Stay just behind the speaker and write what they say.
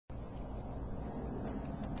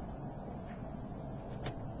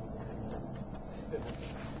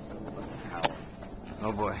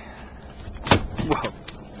Oh boy. Whoa.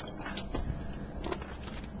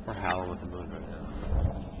 We're howling with the moon right now.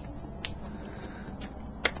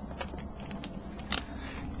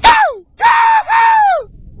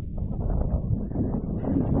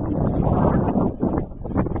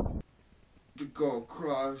 To go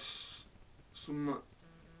across some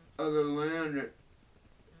other land that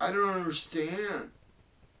I don't understand.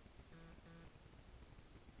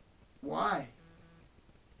 Why?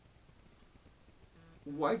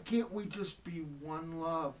 Why can't we just be one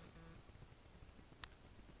love?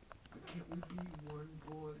 Why can't we be one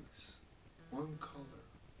voice, one color,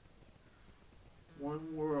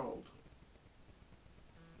 one world,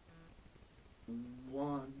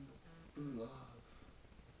 one love?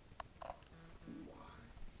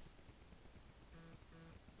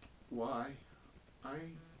 Why?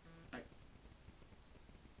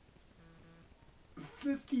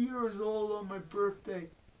 50 years old on my birthday.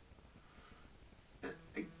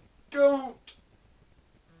 I don't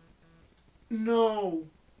know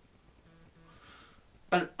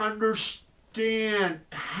and understand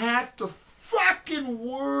half the fucking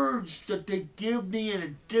words that they give me in a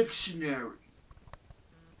dictionary.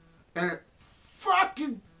 And it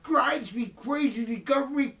fucking drives me crazy. The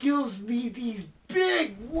government gives me these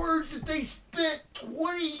big words that they spent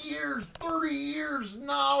 20 years, 30 years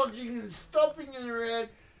knowledging and stuffing in their head,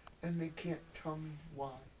 and they can't tell me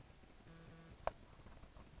why.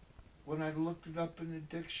 When I looked it up in the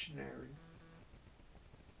dictionary,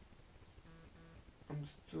 I'm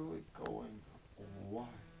still going, why?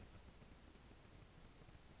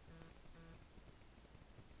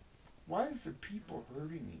 Why is the people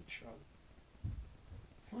hurting each other?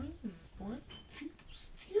 Why is people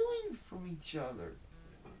stealing from each other?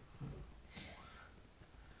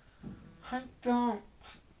 I don't.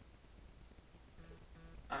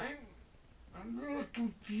 I'm really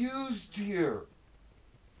confused here.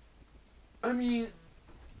 I mean,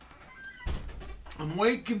 I'm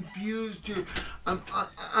way confused here. I'm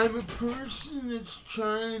a person that's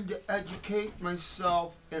trying to educate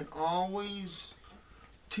myself and always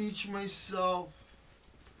teach myself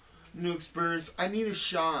new experience. I need a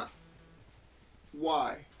shot.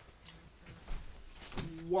 Why?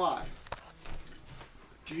 Why?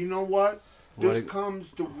 Do you know what? This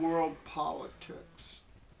comes to world politics.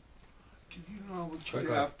 Do you know what you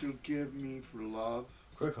have to give me for love?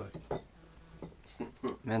 Quickly.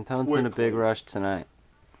 Mantone's in a big rush tonight.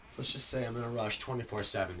 Let's just say I'm in a rush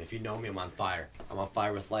 24/7. If you know me, I'm on fire. I'm on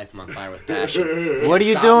fire with life. I'm on fire with passion. What are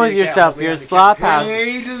you doing with yourself? You're a slop house.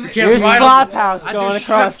 You're a slop house going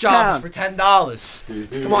across town. I do strip jobs for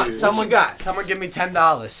 $10. Come on, someone give me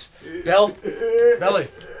 $10. Bill? Billy?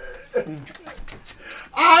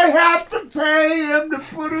 I have to pay him to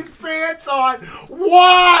put his pants on.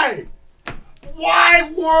 Why?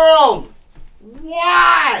 Why, world?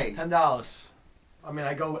 Why? $10. I mean,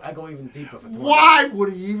 I go even deeper for 20. Why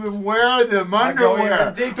would he even wear them underwear? I go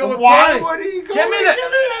even deeper with Why 20. would he go? Give me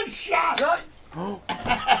that shot.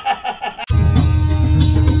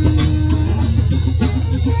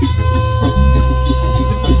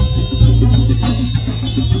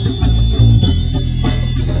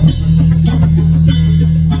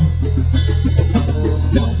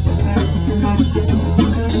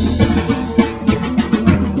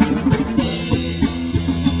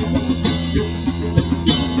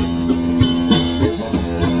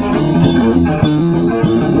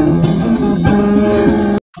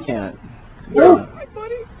 Can't.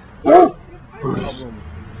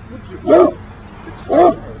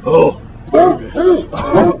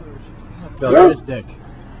 Bill, get his dick.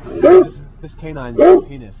 This canine's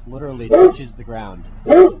penis literally touches the ground.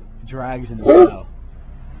 Drags in the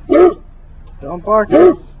snow. Don't bark at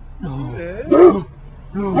us.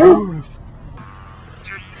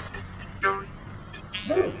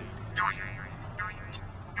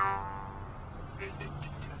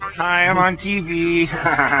 Hi, I'm on TV.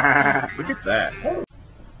 Look at that.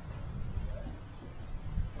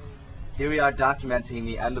 Here we are documenting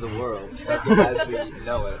the end of the world as we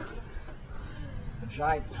know it. A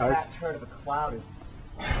giant fat turd of a cloud is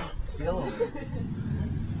billowing.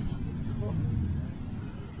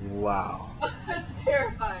 Wow. That's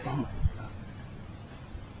terrifying. Oh my god.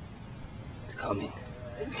 It's coming.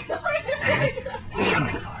 It's coming. It's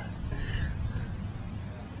coming for us.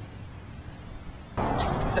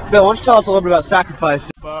 Bill, why don't you tell us a little bit about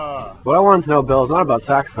sacrifice? What I wanted to know, Bill, is not about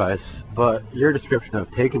sacrifice, but your description of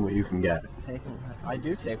taking what you can get. I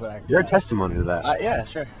do take what I can. You're a testimony to that. Yeah,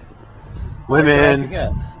 sure. Women,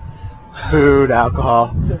 food,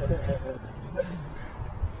 alcohol.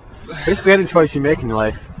 Basically, any choice you make in your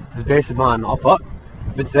life is based upon, oh fuck,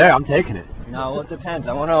 if it's there, I'm taking it. No, well, it depends.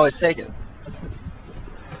 I won't always take it.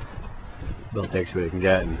 Bill takes what he can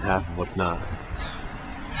get and half of what's not.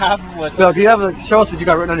 Half of what's... Bill, do you have show us what you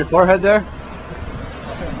got written on your forehead there?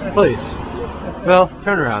 Please. Bill,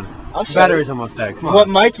 turn around. The battery's almost dead. Come on. What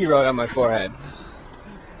Mikey wrote on my forehead.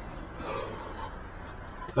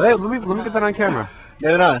 Hey, let me get that on camera.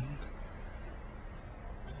 Get it on.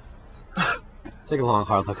 Take a long,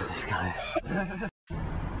 hard look at this guy.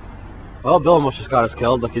 Well, Bill almost just got us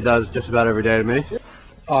killed, like he does just about every day to me.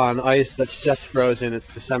 On ice that's just frozen.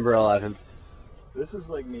 It's December 11th. This is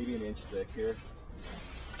like maybe an inch thick here.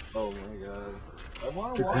 Oh my god. I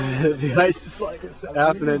want to walk. The ice is like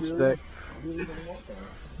half an inch thick.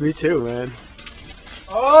 Me too, man.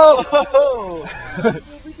 Oh! We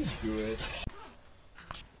can do it.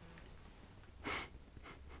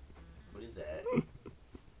 What is that? Look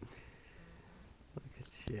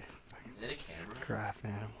at you. Is it a camera? Crap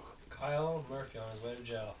animal. Kyle Murphy on his way to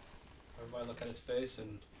jail. Everybody look at his face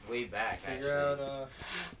and Way back, figure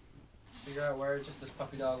out where just this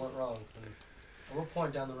puppy dog went wrong. And at what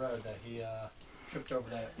point down the road that he tripped over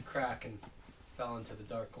that crack and fell into the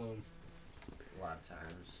dark gloom. A lot of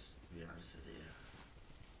times, to be honest with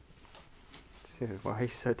you. Dude, why are you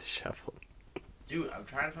so disheveled? Dude, I'm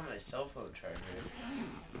trying to find my cell phone charger,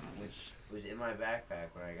 which was in my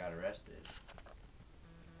backpack when I got arrested. It's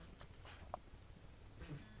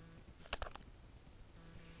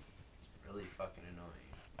really fucking annoying.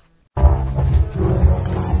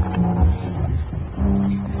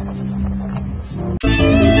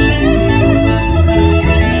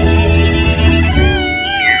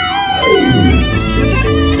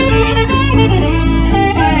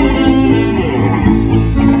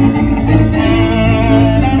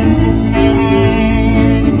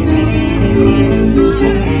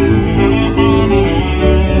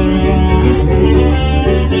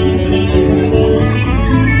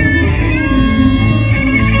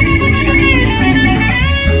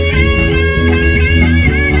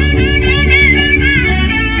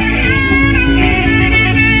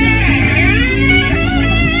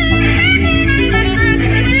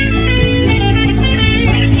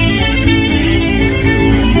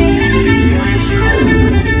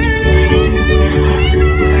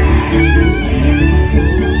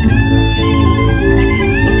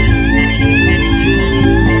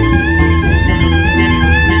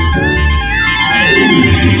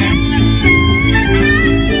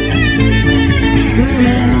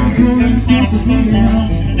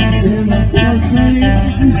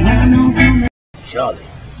 Charlie,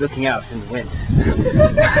 looking out in the wind.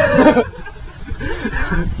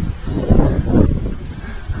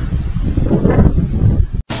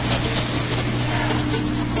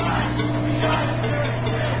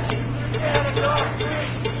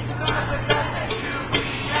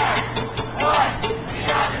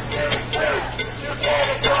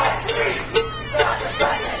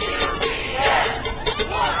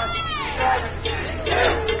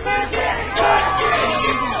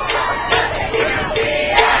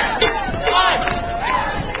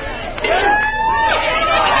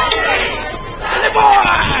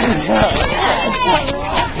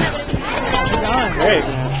 Hey.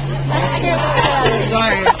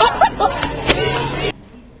 Sorry.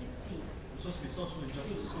 Supposed to be social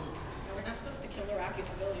justice school. We're not supposed to kill Iraqi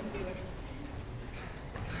civilians either.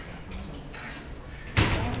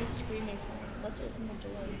 Why are we screaming for him? Let's open the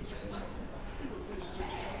door and scream.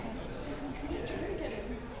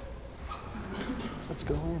 Let's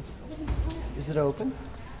go in. Is it open?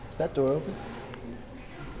 Is that door open?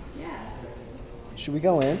 Yeah. Should we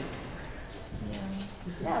go in?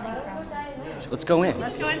 Yeah. Let's go in.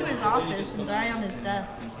 Let's go into his office and die on his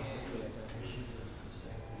desk.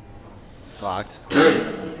 It's locked.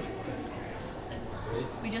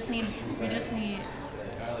 We just need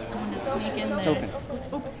someone to sneak in there. It's open.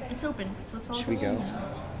 It's open. Let's all Should we go?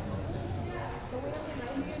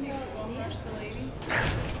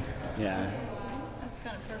 Yeah. That's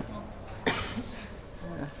kind of personal.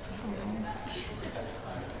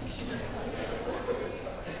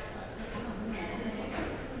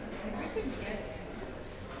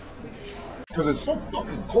 Because it's so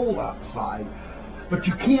fucking cold outside, but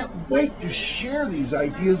you can't wait to share these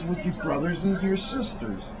ideas with your brothers and your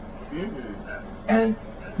sisters. And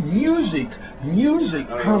music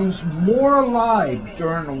comes more alive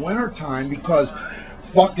during the winter time because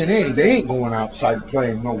fucking A, they ain't going outside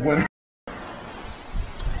playing no winter.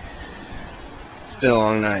 It's been a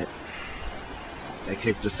long night. They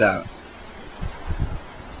kicked us out.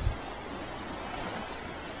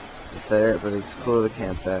 It's there, but it's cool to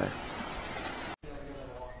camp there.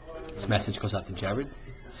 This message goes out to Jared.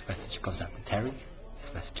 This message goes out to Terry.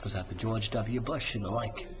 This message goes out to George W. Bush and the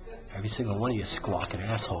like. Every single one of you squawking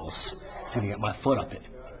assholes is gonna get my foot up it.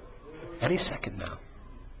 Any second now.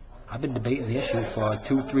 I've been debating the issue for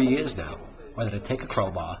 2-3 years now. Whether to take a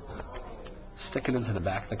crowbar, stick it into the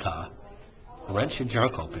back of the car, wrench your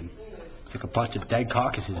jerk open, stick a bunch of dead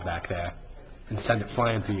carcasses back there, and send it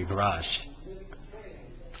flying through your garage.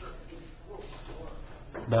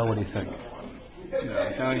 Bill, what do you think?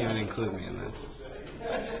 No, don't even include me in this.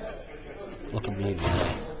 Look at me in the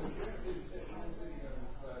eye.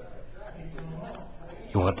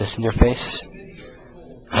 You want this in your face?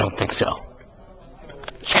 I don't think so.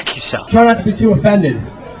 Check yourself. Try not to be too offended,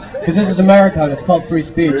 because this is America and it's called free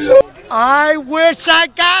speech. I wish I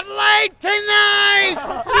got laid tonight!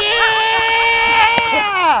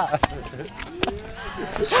 Yeah!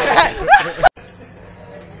 Yes!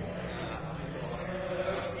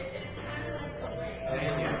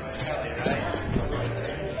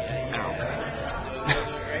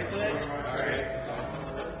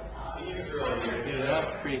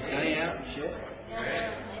 Pretty sunny out and shit. You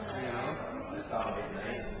know?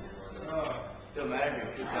 Don't matter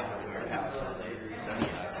if you come to our house all day. It's sunny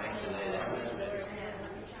out. Makes the day that much better.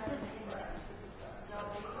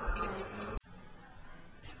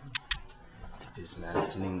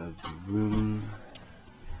 Dismantling of the room.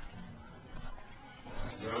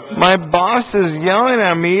 My boss is yelling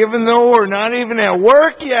at me even though we're not even at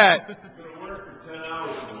work yet.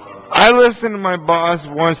 I listen to my boss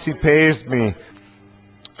once he pays me.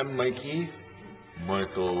 I'm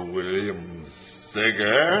Michael Williams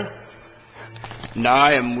Sager. And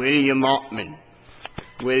I am William Ottman.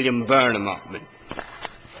 William Burnham Ottman.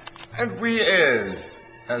 And we is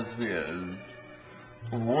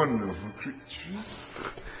wonderful creatures.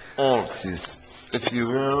 Artists, if you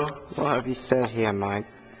will. What have you said here, Mike?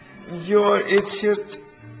 Your idiot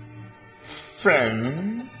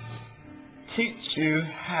friends teach you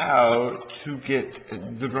how to get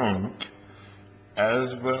drunk,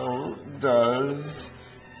 as well does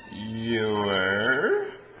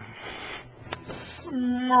your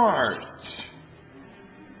smart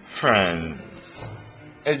friends.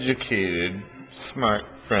 Educated, smart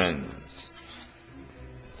friends.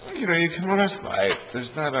 You know, you can live life.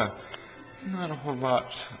 There's not a whole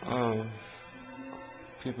lot of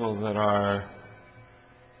people that are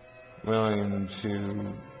willing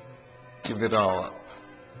to give it all up.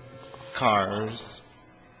 Cars,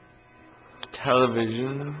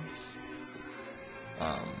 televisions,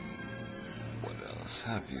 what else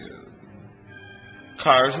have you?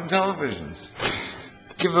 Cars and televisions.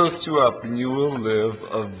 Give those two up and you will live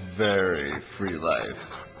a very free life.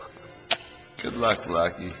 Good luck,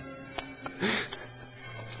 Lucky.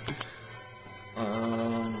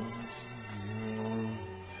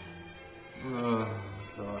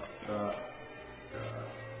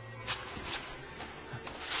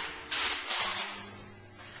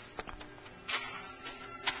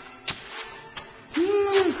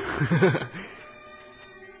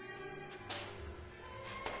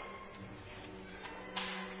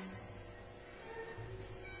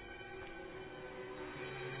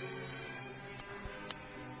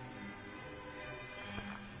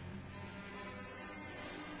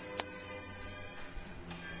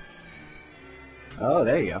 Oh,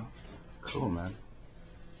 there you go. Cool, man.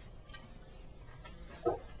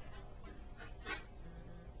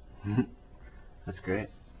 That's great.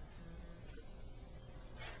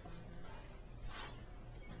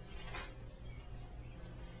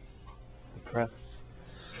 The press.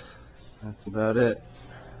 That's about it.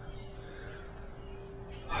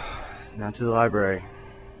 Now to the library.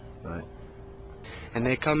 But. And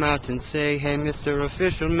they come out and say, "Hey, Mr.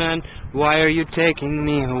 Official Man, why are you taking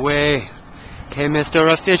me away? Hey,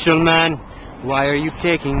 Mr. Official Man, why are you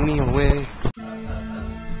taking me away?"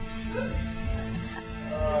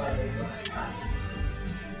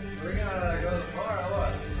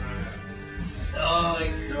 Oh my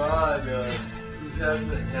god, he's having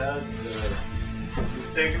the head,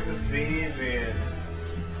 he's taking the scene, man.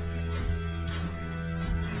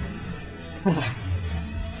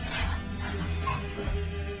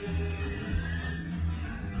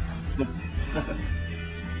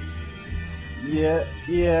 Yeah,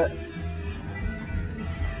 yeah.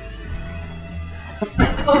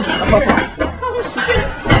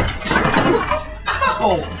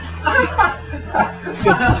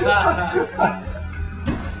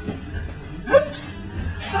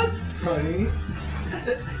 That's funny.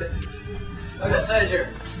 Like I said, your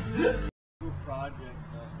Project,